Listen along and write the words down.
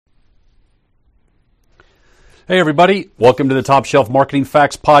Hey everybody, welcome to the Top Shelf Marketing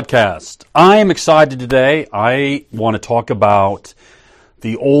Facts Podcast. I am excited today. I want to talk about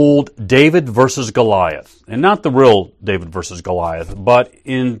the old David versus Goliath. And not the real David versus Goliath, but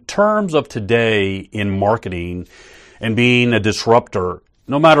in terms of today in marketing and being a disruptor,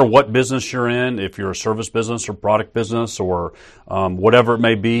 no matter what business you're in, if you're a service business or product business or whatever it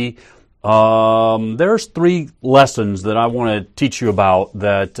may be, there's three lessons that I want to teach you about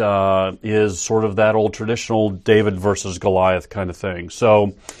that is sort of that old traditional David versus Goliath kind of thing.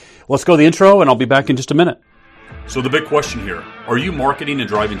 So let's go to the intro and I'll be back in just a minute. So the big question here, are you marketing and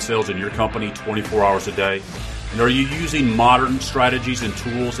driving sales in your company 24 hours a day? And are you using modern strategies and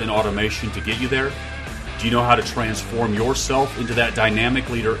tools and automation to get you there? Do you know how to transform yourself into that dynamic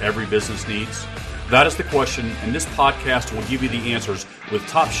leader every business needs? That is the question, and this podcast will give you the answers with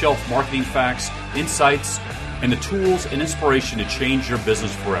top shelf marketing facts, insights, and the tools and inspiration to change your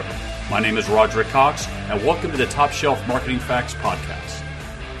business forever. My name is Roderick Cox, and welcome to the Top Shelf Marketing Facts Podcast.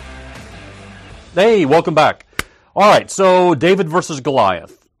 Hey, welcome back. All right, so David versus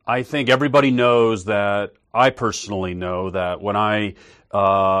Goliath. I think everybody knows that, I personally know that when I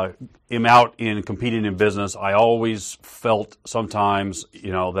am out in competing in business, I always felt sometimes,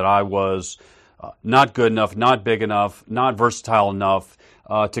 that I was not good enough, not big enough, not versatile enough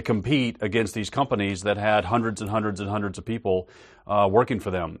to compete against these companies that had hundreds and hundreds and hundreds of people working for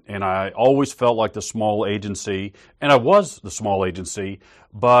them. And I always felt like the small agency, and I was the small agency,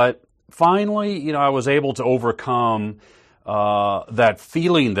 but finally, I was able to overcome that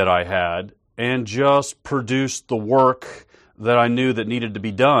feeling that I had and just produce the work that I knew that needed to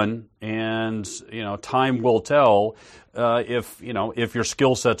be done. And, time will tell if your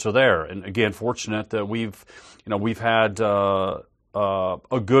skill sets are there. And again, fortunate that we've had a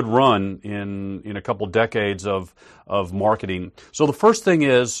good run in a couple decades of marketing. So the first thing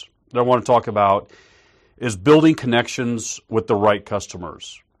is that I want to talk about is building connections with the right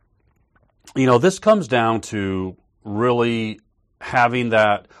customers. This comes down to really having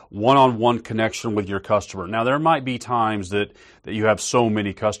that one-on-one connection with your customer. Now, there might be times that you have so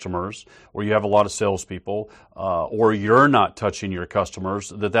many customers, or you have a lot of salespeople, or you're not touching your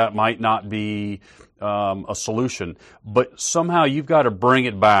customers, that might not be a solution. But somehow you've got to bring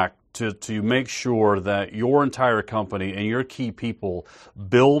it back to make sure that your entire company and your key people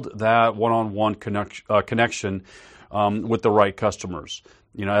build that one-on-one connection with the right customers.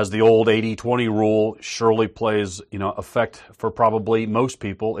 As the old 80-20 rule surely plays, effect for probably most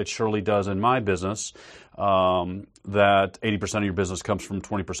people, it surely does in my business, that 80% of your business comes from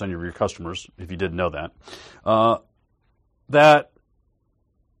 20% of your customers, if you didn't know that. That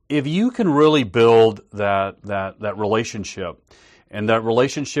if you can really build that relationship and that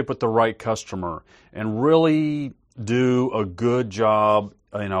relationship with the right customer and really do a good job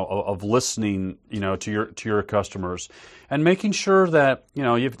of listening, to your customers and making sure that,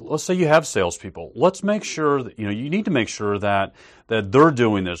 let's say you have salespeople. Let's make sure that, you need to make sure that they're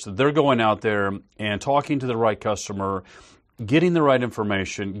doing this, that they're going out there and talking to the right customer, getting the right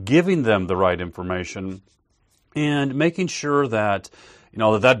information, giving them the right information, and making sure that,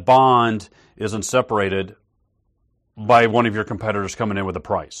 that bond isn't separated by one of your competitors coming in with a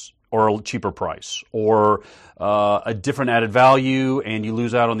price, or a cheaper price, or a different added value, and you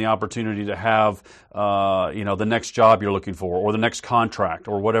lose out on the opportunity to have, the next job you're looking for, or the next contract,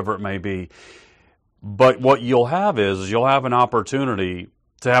 or whatever it may be. But what you'll have is you'll have an opportunity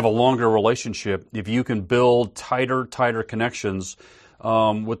to have a longer relationship if you can build tighter connections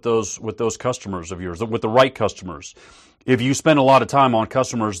with those customers of yours, with the right customers. If you spend a lot of time on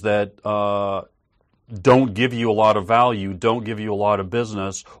customers that don't give you a lot of value, don't give you a lot of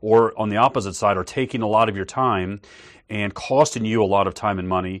business, or on the opposite side are taking a lot of your time and costing you a lot of time and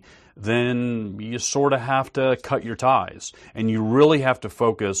money, then you sort of have to cut your ties. And you really have to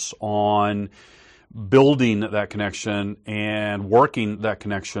focus on building that connection and working that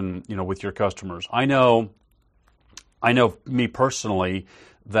connection, with your customers. I know me personally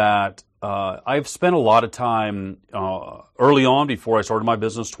that I've spent a lot of time early on before I started my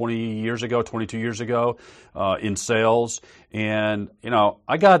business 22 years ago, in sales. And,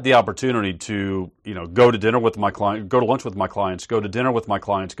 I got the opportunity to, go to dinner with my client, go to lunch with my clients, go to dinner with my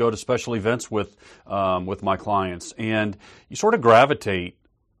clients, go to special events with my clients. And you sort of gravitate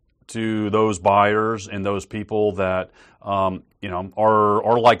to those buyers and those people that, are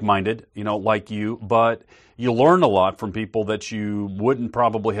like-minded, like you, but you learn a lot from people that you wouldn't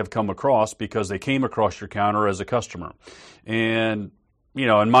probably have come across because they came across your counter as a customer. And,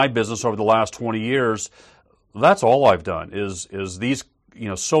 in my business over the last 20 years, that's all I've done is these,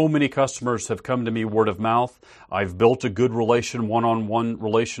 so many customers have come to me word of mouth. I've built a good one-on-one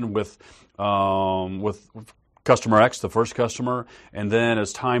relation with customer X, the first customer, and then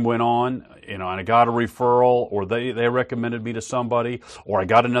as time went on, and I got a referral, or they recommended me to somebody, or I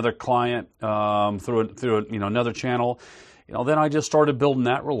got another client through another channel. Then I just started building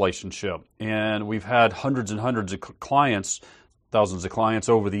that relationship, and we've had hundreds and hundreds of clients, thousands of clients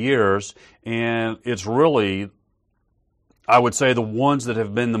over the years, and it's really, I would say, the ones that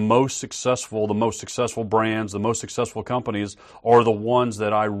have been the most successful brands, the most successful companies are the ones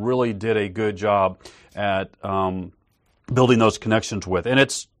that I really did a good job at building those connections with. And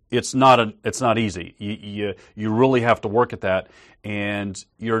it's not easy. You really have to work at that, and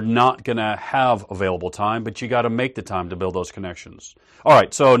you're not going to have available time, but you got to make the time to build those connections. All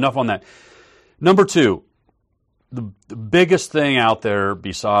right, so enough on that. Number two, the biggest thing out there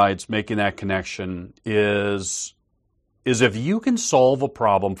besides making that connection is if you can solve a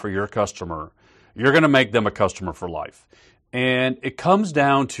problem for your customer, you're going to make them a customer for life. And it comes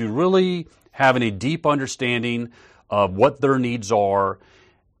down to really having a deep understanding of what their needs are,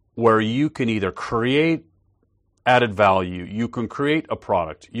 where you can either create added value, you can create a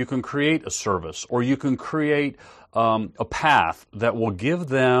product, you can create a service, or you can create a path that will give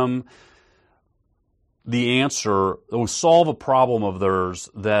them the answer, that will solve a problem of theirs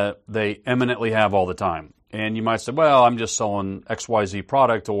that they eminently have all the time. And you might say, well, I'm just selling XYZ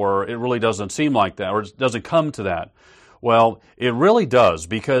product, or it really doesn't seem like that, or it doesn't come to that. Well, it really does,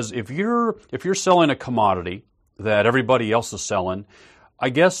 because if you're selling a commodity that everybody else is selling, I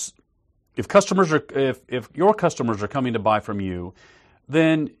guess if your customers are coming to buy from you,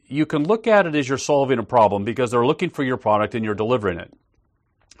 then you can look at it as you're solving a problem because they're looking for your product and you're delivering it.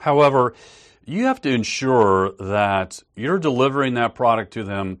 However, you have to ensure that you're delivering that product to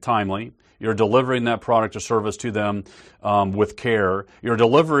them timely. You're delivering that product or service to them with care. You're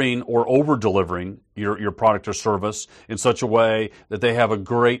delivering or over-delivering your product or service in such a way that they have a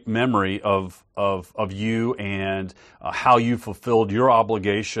great memory of you and how you fulfilled your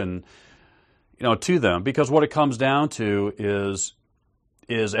obligation, to them. Because what it comes down to is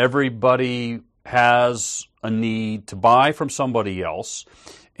everybody has a need to buy from somebody else,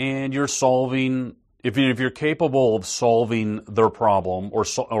 and you're solving. If you're capable of solving their problem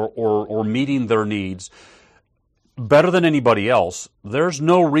or meeting their needs better than anybody else, there's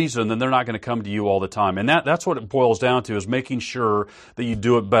no reason that they're not going to come to you all the time. And that's what it boils down to, is making sure that you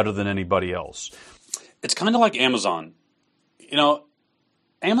do it better than anybody else. It's kind of like Amazon.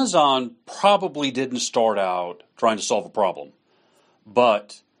 Amazon probably didn't start out trying to solve a problem,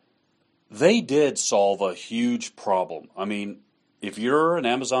 but they did solve a huge problem. I mean, if you're an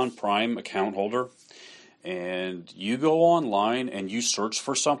Amazon Prime account holder, and you go online and you search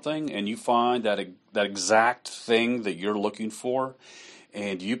for something and you find that exact thing that you're looking for,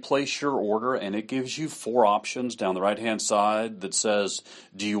 and you place your order, and it gives you 4 options down the right-hand side that says,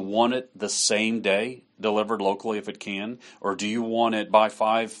 do you want it the same day, delivered locally if it can, or do you want it by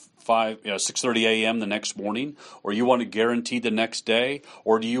 6:30 a.m. the next morning, or you want it guaranteed the next day,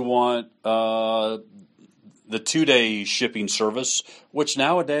 or do you want the 2-day shipping service, which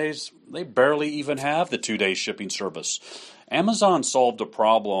nowadays they barely even have the 2-day shipping service. Amazon solved a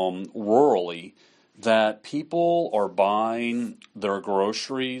problem rurally that people are buying their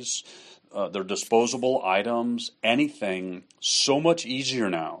groceries, their disposable items, anything, so much easier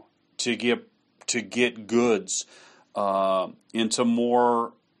now to get goods into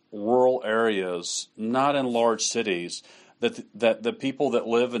more rural areas, not in large cities, that the people that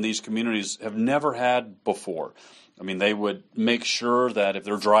live in these communities have never had before. I mean, they would make sure that if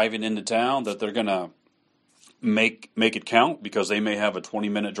they're driving into town, that they're going to make it count, because they may have a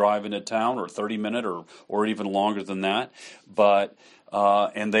 20-minute drive into town, or 30-minute, or even longer than that. But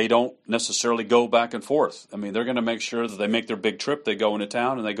and they don't necessarily go back and forth. I mean, they're going to make sure that they make their big trip, they go into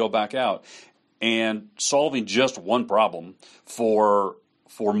town, and they go back out. And solving just one problem for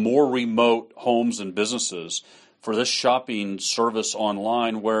more remote homes and businesses, for this shopping service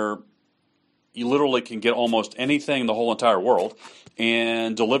online, where you literally can get almost anything in the whole entire world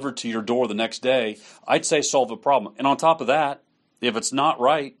and delivered to your door the next day, I'd say solve the problem. And on top of that, if it's not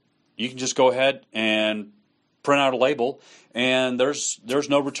right, you can just go ahead and print out a label, and there's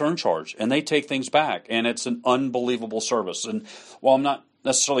no return charge, and they take things back, and it's an unbelievable service. And while I'm not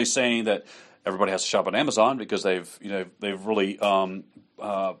necessarily saying that everybody has to shop on Amazon, because they've really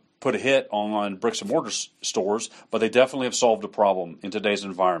put a hit on bricks and mortar stores, but they definitely have solved a problem in today's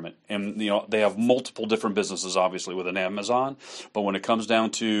environment. And they have multiple different businesses, obviously, within Amazon. But when it comes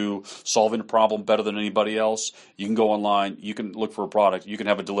down to solving a problem better than anybody else, you can go online, you can look for a product, you can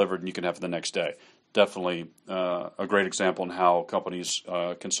have it delivered, and you can have it the next day. Definitely a great example on how companies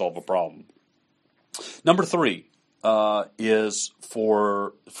can solve a problem. Number 3 is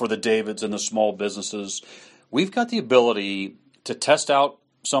for the Davids and the small businesses. we've got the ability to test out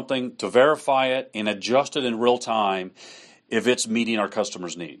something, to verify it, and adjust it in real time if it's meeting our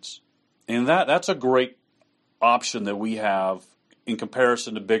customers' needs. And that's a great option that we have in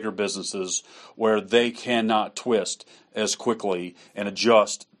comparison to bigger businesses where they cannot twist as quickly and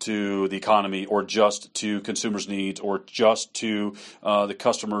adjust to the economy or just to consumers' needs or just to the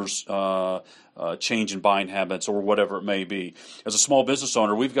customers' change in buying habits or whatever it may be. As a small business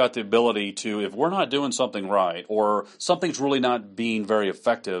owner, we've got the ability to, if we're not doing something right or something's really not being very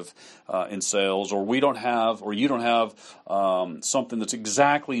effective in sales, or we don't have, or you don't have something that's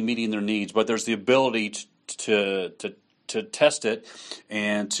exactly meeting their needs, but there's the ability to test it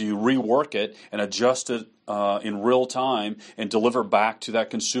and to rework it and adjust it in real time and deliver back to that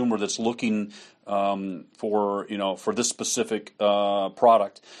consumer that's looking for this specific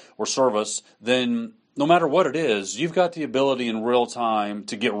product or service, then no matter what it is, you've got the ability in real time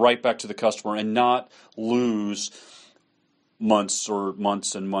to get right back to the customer and not lose months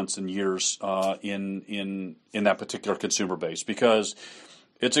and years in that particular consumer base, because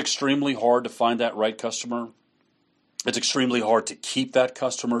it's extremely hard to find that right customer. It's extremely hard to keep that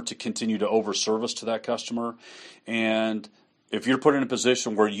customer, to continue to overservice to that customer. And if you're put in a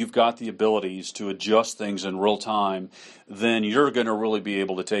position where you've got the abilities to adjust things in real time, then you're going to really be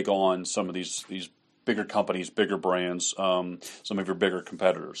able to take on some of these bigger companies, bigger brands, some of your bigger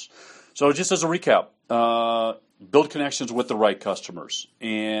competitors. So just as a recap, build connections with the right customers.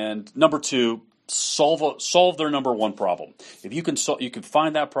 And number two, solve their number one problem. If you can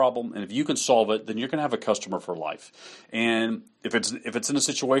find that problem, and if you can solve it, then you're going to have a customer for life. And if it's in a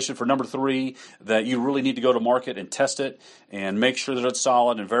situation for number three that you really need to go to market and test it and make sure that it's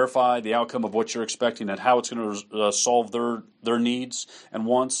solid and verify the outcome of what you're expecting and how it's going to solve their needs and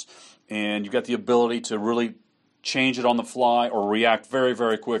wants, and you've got the ability to really change it on the fly or react very,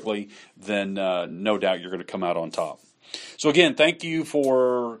 very quickly, then no doubt you're going to come out on top. So again, thank you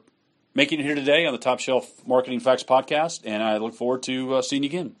for making it here today on the Top Shelf Marketing Facts podcast, and I look forward to seeing you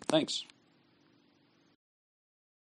again. Thanks.